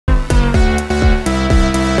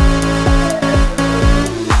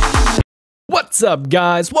What's up,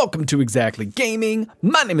 guys? Welcome to Exactly Gaming.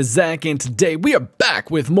 My name is Zach, and today we are back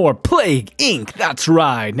with more Plague Inc. That's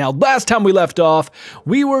right. Now, last time we left off,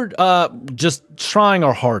 we were just trying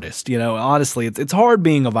our hardest. You know, honestly, it's hard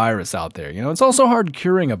being a virus out there. You know, it's also hard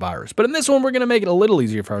curing a virus. But in this one, we're going to make it a little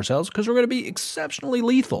easier for ourselves because we're going to be exceptionally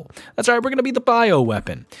lethal. That's right. We're going to be the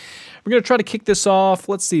bioweapon. We're going to try to kick this off.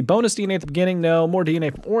 Let's see. Bonus DNA at the beginning. No. More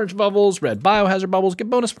DNA from orange bubbles. Red biohazard bubbles. Get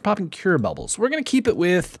bonus for popping cure bubbles. We're going to keep it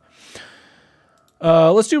with...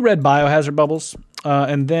 let's do red biohazard bubbles.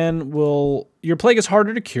 And then your plague is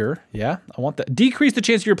harder to cure. Yeah, I want that. Decrease the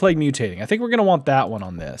chance of your plague mutating. I think we're going to want that one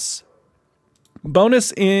on this.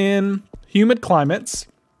 Bonus in humid climates.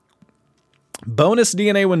 Bonus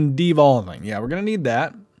DNA when devolving. Yeah, we're going to need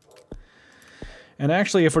that. And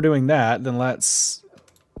actually, if we're doing that, then let's...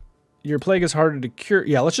 Your plague is harder to cure.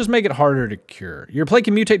 Yeah, let's just make it harder to cure. Your plague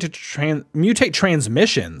can mutate to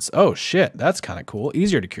transmissions. Oh shit, that's kind of cool.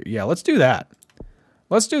 Easier to cure. Yeah, let's do that.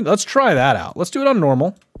 Let's try that out. Let's do it on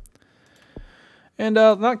normal. And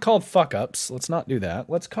not called fuck ups. Let's not do that.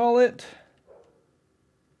 Let's call it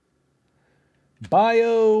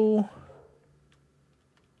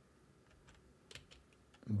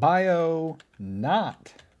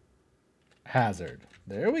not hazard.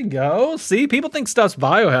 There we go. See, people think stuff's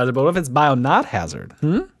biohazard, but what if it's bio not hazard?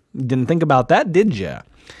 Didn't think about that, did ya?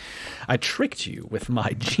 I tricked you with my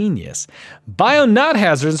genius. Bio not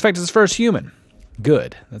hazard is infected as first human.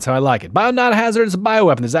 Good. That's how I like it. Bio not hazard is a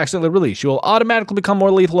bioweapon that's accidentally released. You will automatically become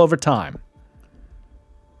more lethal over time.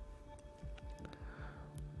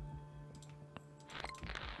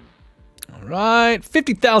 Alright.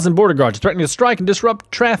 50,000 border guards threatening to strike and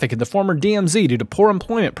disrupt traffic in the former DMZ due to poor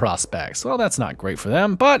employment prospects. Well, that's not great for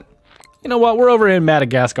them, but you know what? We're over in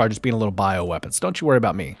Madagascar just being a little bioweapons. Don't you worry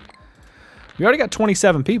about me. We already got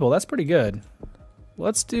 27 people. That's pretty good.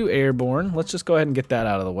 Let's do airborne. Let's just go ahead and get that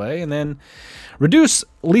out of the way. And then reduce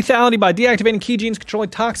lethality by deactivating key genes controlling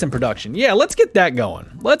toxin production. Yeah, let's get that going.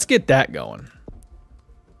 Let's get that going.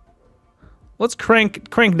 Let's crank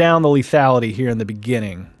down the lethality here in the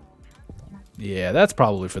beginning. Yeah, that's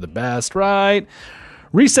probably for the best, right?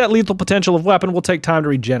 Reset lethal potential of weapon will take time to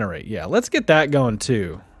regenerate. Yeah, let's get that going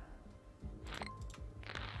too.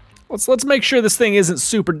 Let's make sure this thing isn't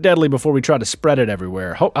super deadly before we try to spread it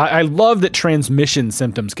everywhere. I love that transmission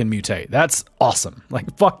symptoms can mutate. That's awesome.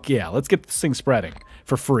 Like, fuck yeah. Let's get this thing spreading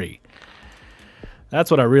for free. That's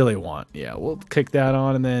what I really want. Yeah, we'll kick that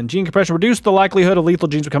on. And then gene compression. Reduce the likelihood of lethal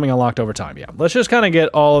genes becoming unlocked over time. Yeah, let's just kind of get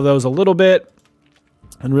all of those a little bit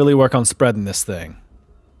and really work on spreading this thing.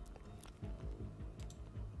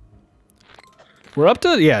 We're up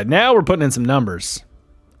to... Yeah, now we're putting in some numbers.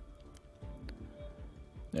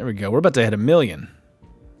 There we go. We're about to hit 1 million.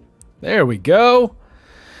 There we go.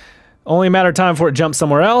 Only a matter of time before it jumps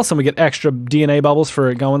somewhere else, and we get extra DNA bubbles for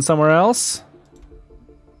it going somewhere else.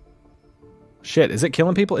 Shit, is it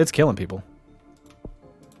killing people? It's killing people.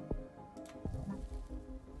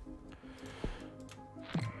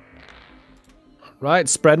 Right,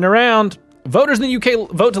 spreading around. Voters in the UK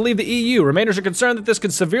vote to leave the EU. Remainers are concerned that this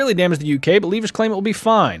could severely damage the UK, but leavers claim it will be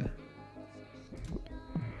fine.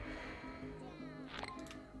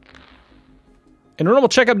 In a normal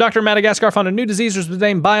checkup, Dr. in Madagascar found a new disease which was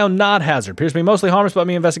named bio not hazard. Appears to be mostly harmless, but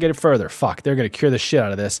me investigated further. Fuck, they're gonna cure the shit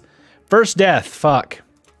out of this. First death, fuck.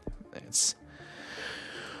 It's...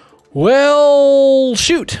 Well,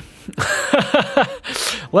 shoot.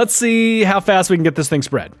 Let's see how fast we can get this thing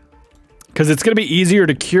spread. Because it's gonna be easier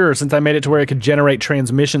to cure since I made it to where it could generate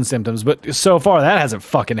transmission symptoms, but so far that hasn't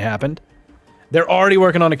fucking happened. They're already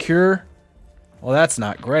working on a cure? Well, that's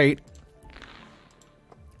not great.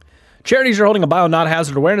 Charities are holding a bio not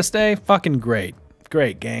hazard awareness day. Fucking great.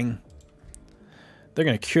 Great, gang. They're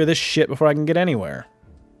gonna cure this shit before I can get anywhere.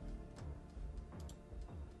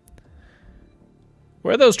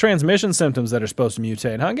 Where are those transmission symptoms that are supposed to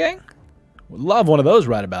mutate, huh, gang? Would love one of those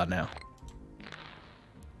right about now.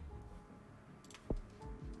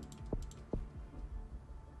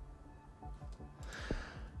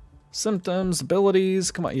 Symptoms, abilities.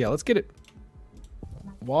 Come on, yeah, let's get it.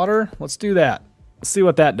 Water, let's do that. Let's see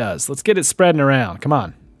what that does. Let's get it spreading around. Come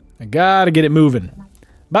on. I gotta get it moving.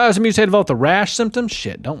 Bios are mutated both the rash symptoms.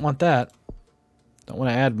 Shit, don't want that. Don't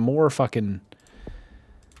want to add more fucking...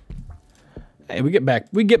 Hey, we get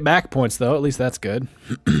back points though. At least that's good.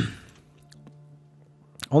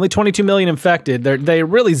 Only 22 million infected. They're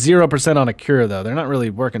really 0% on a cure though. They're not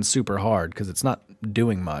really working super hard because it's not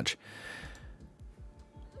doing much.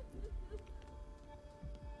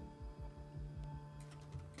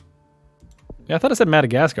 Yeah, I thought I said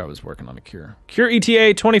Madagascar was working on a cure. Cure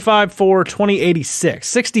ETA 25 for 2086.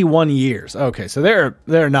 61 years. Okay, so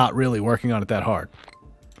they're not really working on it that hard.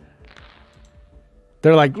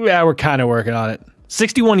 They're like, yeah, we're kind of working on it.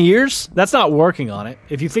 61 years? That's not working on it.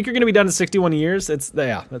 If you think you're going to be done in 61 years, it's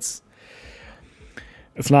not,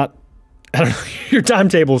 I don't know, your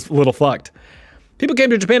timetable's a little fucked. People came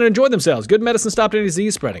to Japan and enjoyed themselves. Good medicine stopped any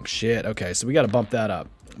disease spreading. Shit, okay, so we got to bump that up.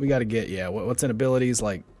 We got to get, yeah, what's in abilities?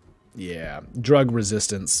 Like, yeah, drug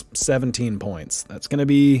resistance, 17 points. That's going to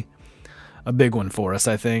be a big one for us,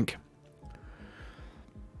 I think.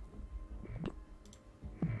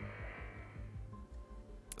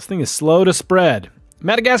 This thing is slow to spread.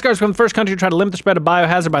 Madagascar has become the first country to try to limit the spread of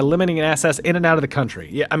biohazard by limiting access in and out of the country.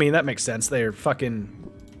 Yeah, I mean, that makes sense. They're fucking...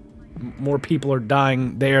 More people are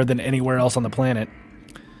dying there than anywhere else on the planet.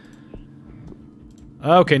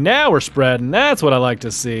 Okay, now we're spreading. That's what I like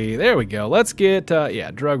to see. There we go. Let's get, yeah,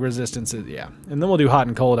 drug resistance. Yeah, and then we'll do hot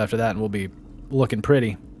and cold after that, and we'll be looking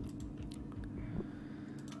pretty.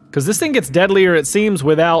 Because this thing gets deadlier, it seems,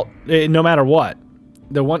 without, no matter what.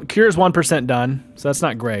 The one cure's 1% done, so that's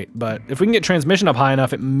not great. But if we can get transmission up high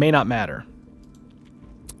enough, it may not matter.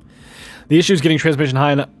 The issue is getting transmission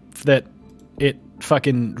high enough that it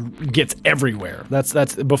fucking gets everywhere.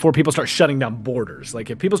 That's before people start shutting down borders. Like,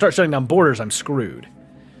 if people start shutting down borders, I'm screwed.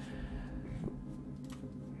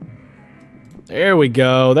 There we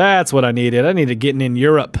go. That's what I needed. I needed getting in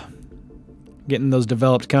Europe. Getting those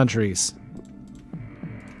developed countries.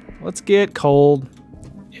 Let's get cold.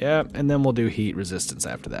 Yeah, and then we'll do heat resistance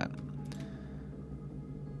after that.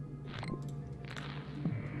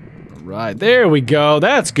 All right, there we go.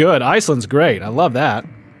 That's good. Iceland's great. I love that.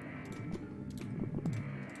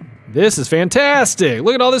 This is fantastic.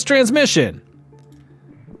 Look at all this transmission.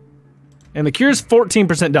 And the cure's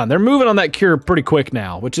 14% done. They're moving on that cure pretty quick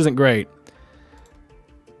now, which isn't great.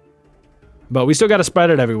 But we still got to spread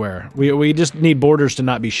it everywhere. We just need borders to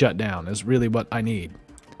not be shut down is really what I need.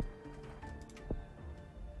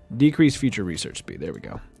 Decrease future research speed. There we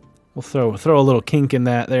go. We'll throw a little kink in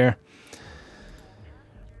that there.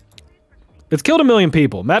 It's killed 1 million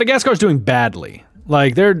people. Madagascar's doing badly.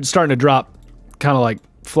 Like, they're starting to drop kind of like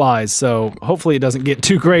flies, so hopefully it doesn't get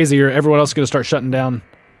too crazy or everyone else is going to start shutting down.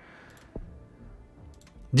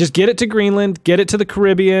 Just get it to Greenland, get it to the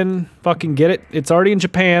Caribbean, fucking get it. It's already in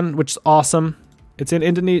Japan, which is awesome. It's in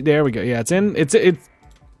Indonesia. There we go. Yeah, it's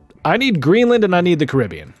I need Greenland and I need the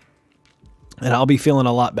Caribbean. And I'll be feeling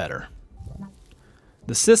a lot better.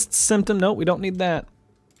 The cyst symptom, no, we don't need that.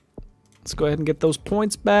 Let's go ahead and get those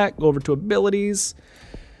points back. Go over to abilities.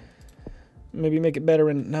 Maybe make it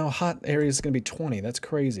better in, now hot area is going to be 20. That's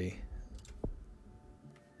crazy.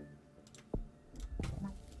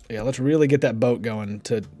 Yeah, let's really get that boat going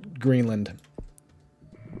to Greenland.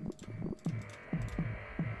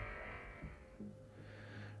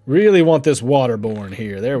 Really want this waterborne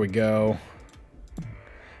here. There we go.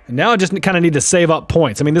 And now I just kind of need to save up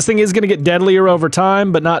points. I mean, this thing is going to get deadlier over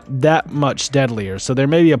time, but not that much deadlier. So there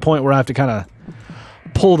may be a point where I have to kind of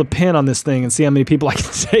pull the pin on this thing and see how many people I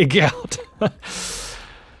can take out.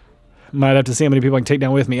 Might have to see how many people I can take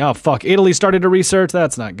down with me. Oh, fuck. Italy started to research.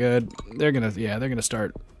 That's not good. They're going to, yeah, they're going to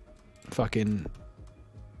start fucking...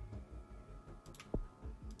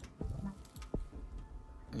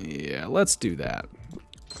 Yeah, let's do that.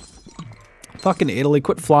 Fucking Italy,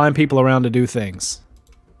 quit flying people around to do things.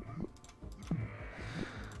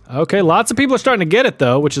 Okay, lots of people are starting to get it,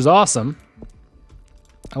 though, which is awesome.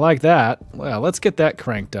 I like that. Well, let's get that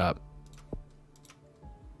cranked up.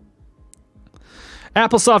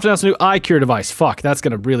 Applesoft announced a new eye cure device. Fuck, that's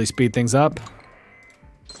gonna really speed things up.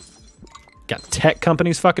 Got tech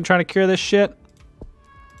companies fucking trying to cure this shit.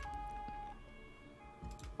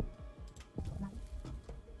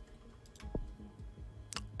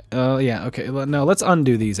 Yeah, okay. No, let's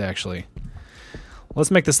undo these, actually. Let's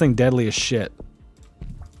make this thing deadly as shit.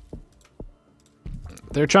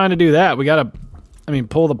 They're trying to do that. We gotta, I mean,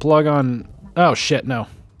 pull the plug on... Oh, shit, no.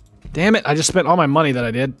 Damn it, I just spent all my money that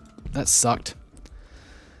I did. That sucked.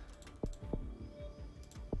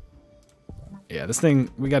 Yeah, this thing,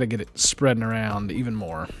 we gotta get it spreading around even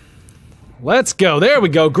more. Let's go. There we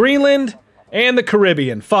go. Greenland and the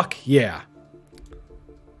Caribbean. Fuck yeah.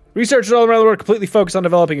 Researchers all around the world completely focused on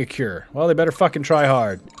developing a cure. Well, they better fucking try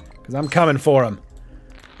hard, because I'm coming for them.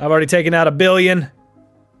 I've already taken out 1 billion.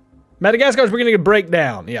 Madagascar's beginning to break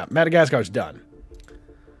down. Yeah, Madagascar's done.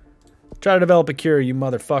 Try to develop a cure, you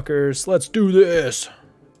motherfuckers. Let's do this.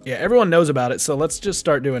 Yeah, everyone knows about it, so let's just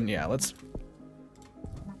start doing, yeah, let's...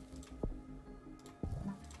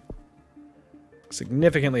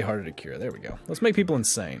 Significantly harder to cure. There we go. Let's make people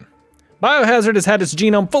insane. Biohazard has had its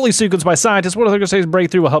genome fully sequenced by scientists. What are they going to say his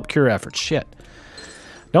breakthrough will help cure efforts? Shit.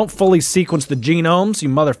 Don't fully sequence the genomes, you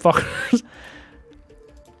motherfuckers.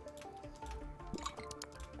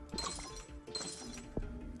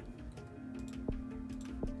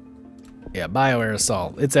 Yeah,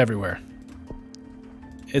 bioaerosol. It's everywhere.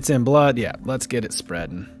 It's in blood. Yeah, let's get it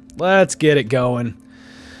spreading. Let's get it going.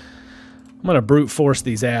 I'm gonna brute force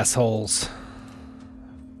these assholes.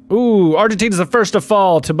 Ooh, Argentina's the first to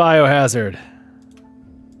fall to biohazard.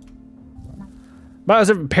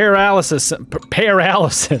 Biohazard paralysis.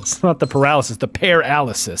 Paralysis. Not the paralysis, the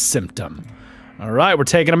paralysis symptom. Alright, we're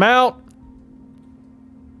taking them out.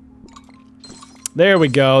 There we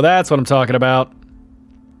go. That's what I'm talking about.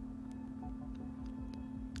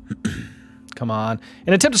 Come on. In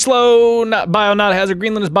an attempt to slow not hazard,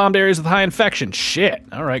 Greenland has bombed areas with high infection. Shit.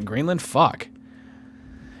 Alright, Greenland, fuck.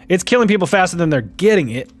 It's killing people faster than they're getting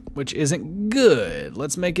it, which isn't good.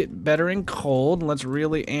 Let's make it better and cold, and let's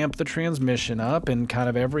really amp the transmission up in kind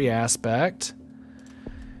of every aspect.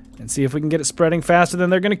 And see if we can get it spreading faster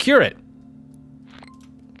than they're gonna cure it.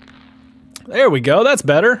 There we go, that's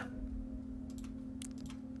better.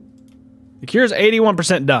 The cure's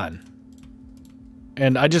 81% done.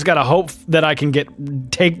 And I just gotta hope that I can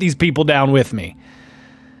take these people down with me.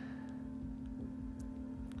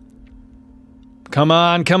 Come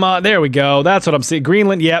on, come on. There we go. That's what I'm seeing.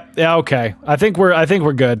 Greenland, yep. Yeah, okay. I think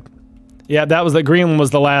we're good. Yeah, that was Greenland was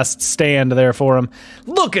the last stand there for him.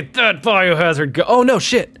 Look at that biohazard go. Oh no,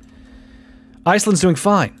 shit. Iceland's doing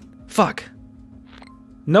fine. Fuck.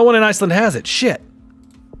 No one in Iceland has it. Shit.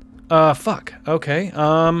 Fuck. Okay.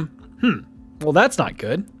 Well, that's not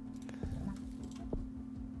good.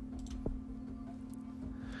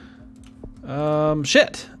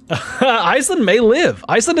 Shit. Iceland may live.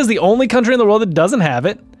 Iceland is the only country in the world that doesn't have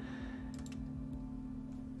it.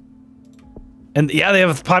 And yeah, they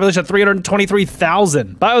have a population of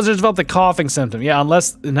 323,000. Biohazards developed a coughing symptom. Yeah,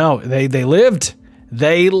 unless, no, they lived.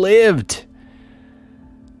 They lived.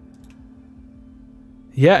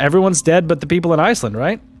 Yeah, everyone's dead but the people in Iceland,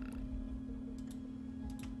 right?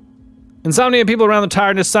 Insomnia, people around the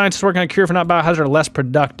tiredness, scientists working on a cure for not biohazard are less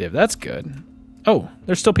productive. That's good. Oh,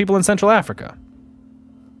 there's still people in Central Africa.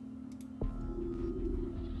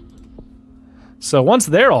 So once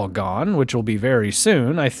they're all gone, which will be very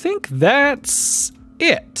soon, I think that's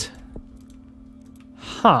it.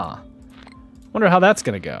 Huh. Wonder how that's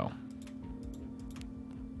gonna go.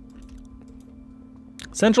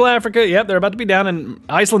 Central Africa, yep, they're about to be down, and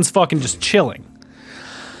Iceland's fucking just chilling.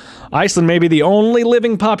 Iceland may be the only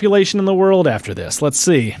living population in the world after this. Let's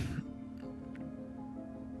see.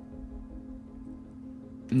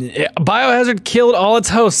 Biohazard killed all its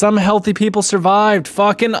hosts. Some healthy people survived.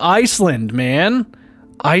 Fucking Iceland, man.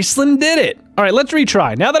 Iceland did it. All right, let's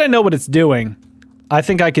retry. Now that I know what it's doing, I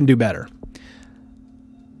think I can do better.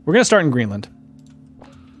 We're gonna start in Greenland.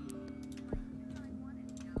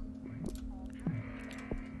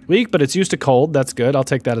 Weak, but it's used to cold. That's good. I'll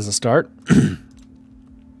take that as a start.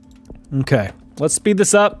 Okay, let's speed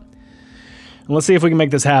this up. And let's see if we can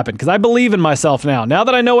make this happen, because I believe in myself now. Now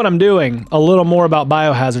that I know what I'm doing, a little more about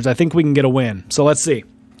biohazards, I think we can get a win. So let's see.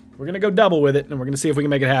 We're gonna go double with it, and we're gonna see if we can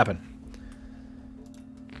make it happen.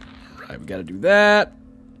 Right, we gotta do that.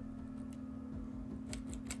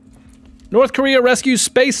 North Korea rescues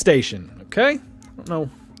space station. Okay, I don't know.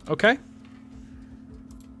 Okay.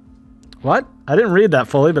 What? I didn't read that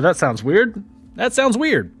fully, but that sounds weird. That sounds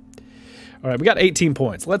weird. All right, we got 18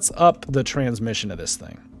 points. Let's up the transmission of this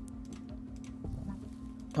thing.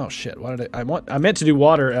 Oh shit, why did I meant to do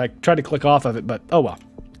water, I tried to click off of it, but oh well.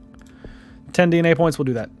 10 DNA points, we'll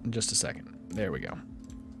do that in just a second. There we go.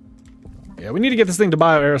 Yeah, we need to get this thing to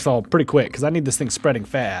bioaerosol pretty quick, because I need this thing spreading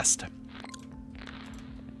fast.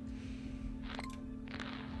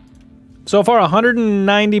 So far,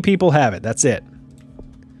 190 people have it, that's it.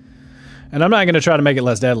 And I'm not going to try to make it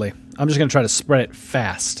less deadly. I'm just going to try to spread it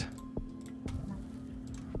fast.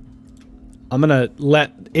 I'm gonna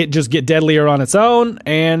let it just get deadlier on its own,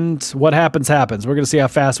 and what happens, happens. We're gonna see how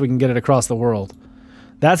fast we can get it across the world.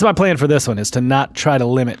 That's my plan for this one, is to not try to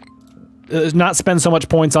limit, not spend so much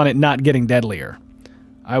points on it not getting deadlier.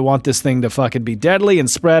 I want this thing to fucking be deadly and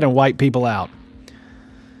spread and wipe people out.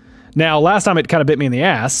 Now, last time it kind of bit me in the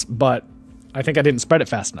ass, but I think I didn't spread it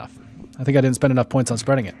fast enough. I think I didn't spend enough points on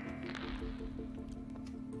spreading it.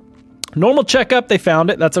 Normal checkup, they found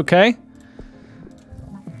it, that's okay.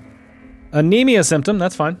 Anemia symptom,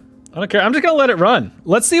 that's fine. I don't care, I'm just gonna let it run.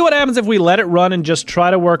 Let's see what happens if we let it run and just try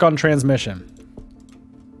to work on transmission.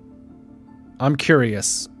 I'm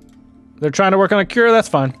curious. They're trying to work on a cure, that's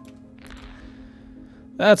fine.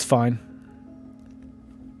 That's fine.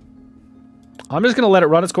 I'm just gonna let it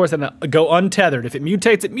run its course and go untethered. If it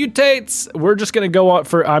mutates, it mutates. We're just gonna go on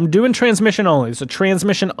for, I'm doing transmission only. It's a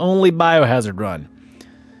transmission only biohazard run.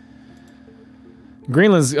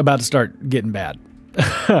 Greenland's about to start getting bad.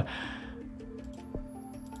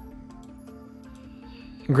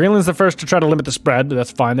 Greenland's the first to try to limit the spread, but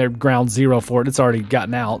that's fine. They're ground zero for it. It's already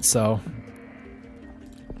gotten out, so.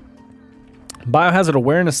 Biohazard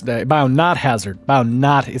Awareness Day. Not hazard.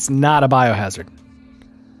 It's not a biohazard.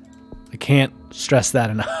 I can't stress that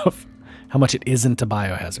enough. How much it isn't a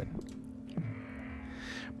biohazard.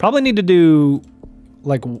 Probably need to do,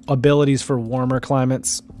 like, abilities for warmer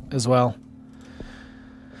climates as well.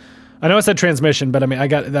 I know I said transmission, but I mean, I'm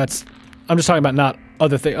just talking about not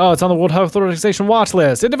other things. Oh, it's on the World Health Organization watch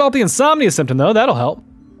list. It developed the insomnia symptom, though. That'll help.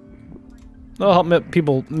 That'll help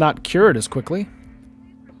people not cure it as quickly.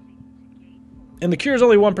 And the cure is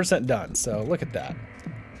only 1% done, so look at that.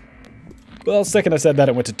 Well, second I said that,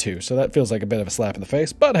 it went to 2, so that feels like a bit of a slap in the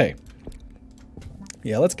face, but hey.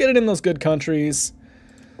 Yeah, let's get it in those good countries.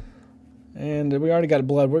 And we already got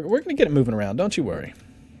blood. We're going to get it moving around, don't you worry.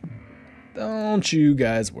 Don't you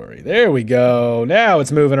guys worry. There we go. Now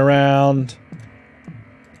it's moving around.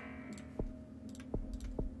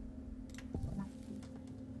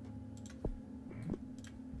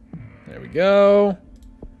 There we go.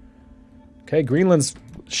 Okay, Greenland's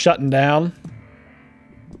shutting down.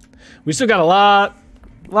 We still got a lot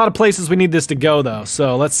of places we need this to go, though.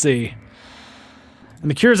 So let's see. And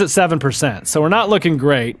the cure's at 7%, so we're not looking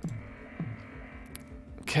great.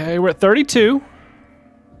 Okay, we're at 32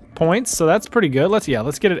 points, so that's pretty good. Let's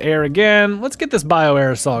get it air again. Let's get this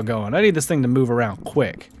bioaerosol going. I need this thing to move around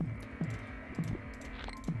quick.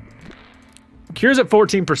 Cure's at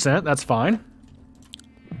 14%, that's fine.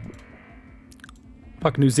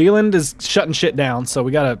 Fuck, New Zealand is shutting shit down, so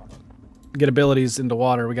we gotta get abilities into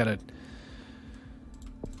water. We gotta...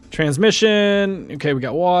 Transmission, okay, we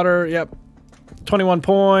got water, yep. 21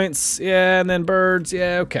 points, yeah, and then birds,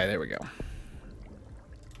 yeah, okay, there we go.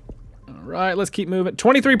 Alright, let's keep moving.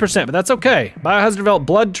 23%, but that's okay. Biohazard developed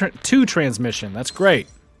blood 2 transmission, that's great.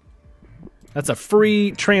 That's a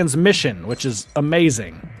free transmission, which is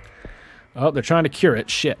amazing. Oh, they're trying to cure it,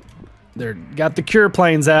 shit. They're got the cure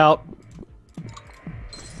planes out.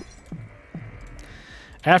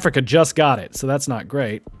 Africa just got it, so that's not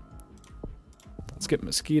great. Let's get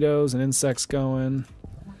mosquitoes and insects going.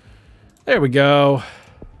 There we go.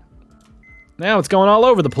 Now it's going all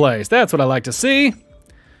over the place. That's what I like to see.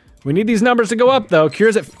 We need these numbers to go up, though.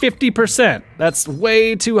 Cure's at 50%. That's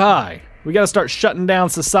way too high. We gotta start shutting down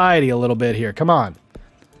society a little bit here. Come on.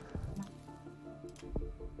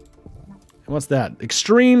 What's that?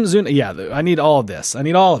 Extreme zoom. Yeah, I need all of this. I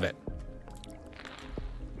need all of it.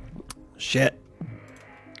 Shit.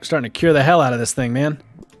 We're starting to cure the hell out of this thing, man.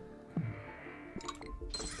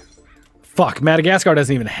 Fuck, Madagascar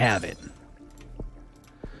doesn't even have it.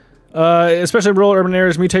 Especially rural urban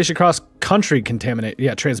areas, mutation across country contaminate.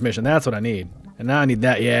 Yeah, transmission, that's what I need. And now I need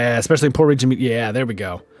that, yeah, especially in poor region, yeah, there we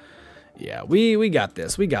go. Yeah, we got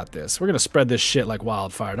this, we got this. We're gonna spread this shit like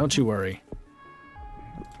wildfire, don't you worry.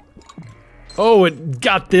 Oh, it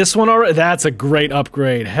got this one already? That's a great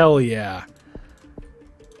upgrade, hell yeah.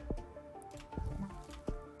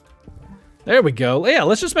 There we go. Yeah,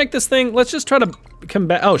 let's just make this thing, let's just try to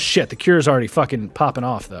combat. Oh shit, the cure's already fucking popping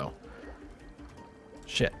off though.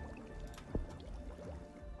 Shit.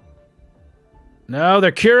 No,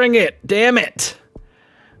 they're curing it. Damn it.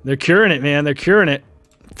 They're curing it, man. They're curing it.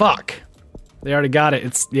 Fuck. They already got it.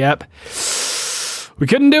 It's, yep. We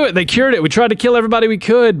couldn't do it. They cured it. We tried to kill everybody we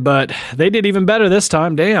could, but they did even better this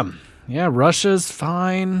time. Damn. Yeah, Russia's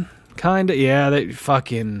fine. Kinda. Yeah, they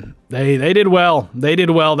fucking, they did well. They did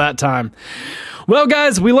well that time. Well,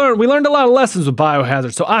 guys, we learned a lot of lessons with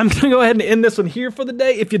Biohazard, so I'm gonna go ahead and end this one here for the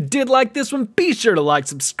day. If you did like this one, be sure to like,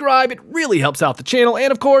 subscribe. It really helps out the channel,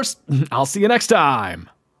 and of course, I'll see you next time.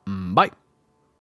 Bye.